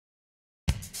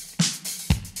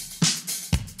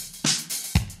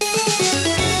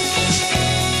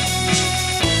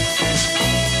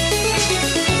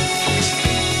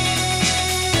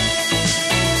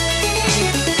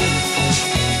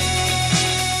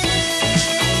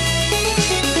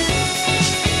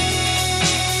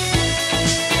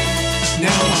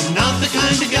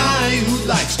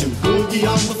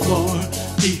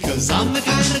'Cause I'm the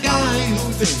kind of guy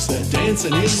who thinks that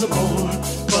dancing is a bore.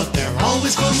 But there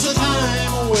always comes a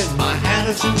time when my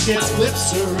attitude gets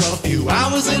flipser. A few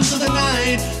hours into the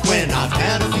night, when I've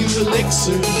had a few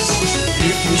elixirs.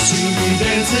 If you see me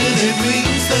dancing, it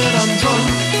means that I'm drunk.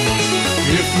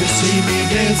 If you see me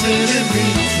dancing, it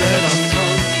means that I'm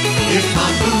drunk. If my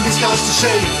booty starts to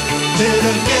shake,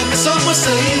 better get me somewhere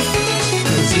safe.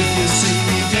 'Cause if you see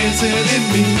me dancing, it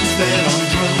means that I'm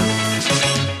drunk.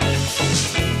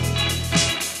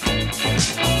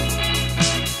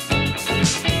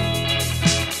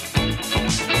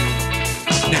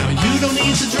 Now you don't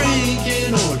need to drink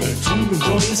in order to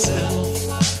enjoy yourself,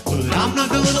 but I'm not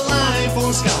gonna lie,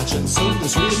 for scotch and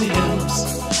sodas really helps.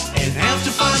 And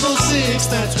after 5 or 6,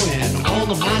 that's when all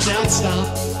of my doubts stop,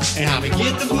 and I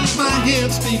begin to move my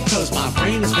hips because my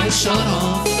brain has been shut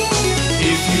off.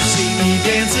 If you see me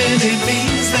dancing, it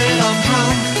means that I'm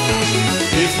drunk.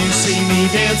 If you see me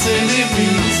dancing, it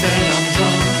means that I'm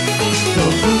drunk. The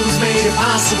booze made it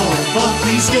possible, but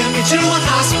please get me to a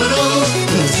hospital.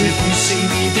 'Cause if you see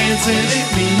me dancing, it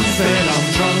means that I'm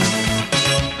drunk.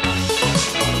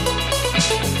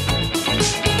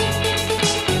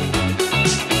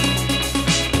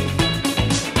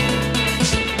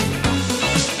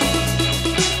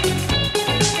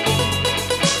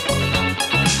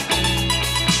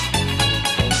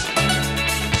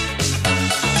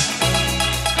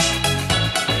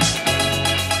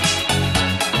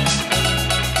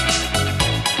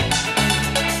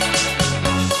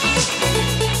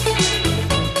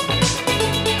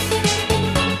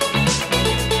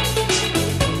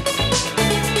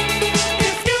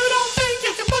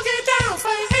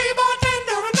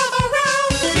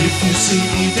 If you see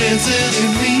me dancing,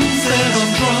 it means that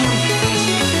I'm drunk.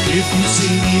 If you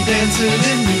see me dancing,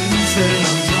 it means that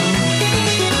I'm drunk.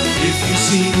 If you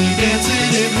see me dancing,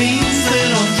 it means that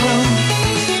I'm drunk.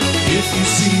 If you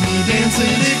see me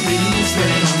dancing, it means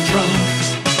that I'm drunk.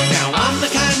 Now I'm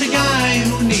the kind of guy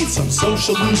who needs some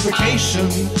social lubrication.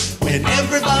 When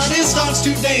everybody starts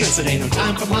to dance, it ain't no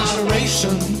time for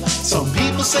moderation. Some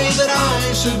people say that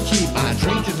I should keep my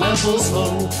drinking levels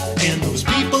low, and those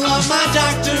people are my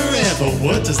doctor, but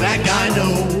what does that guy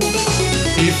know?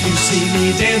 If you see me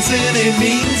dancing, it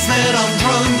means that I'm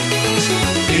drunk.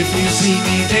 If you see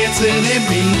me dancing, it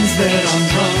means that I'm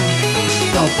drunk.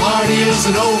 The party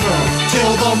isn't over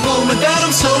till the moment that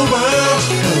I'm sober.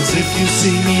 'Cause if you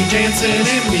see me dancing,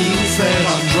 it means that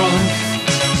I'm drunk.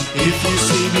 If you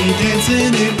see me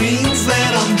dancing, it means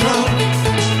that I'm drunk.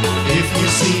 If you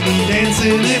see me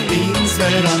dancing, it means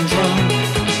that I'm drunk.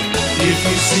 If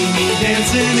you see me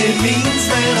dancing, it means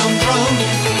that I'm drunk.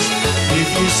 If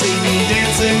you see me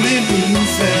dancing, it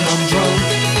means that I'm drunk.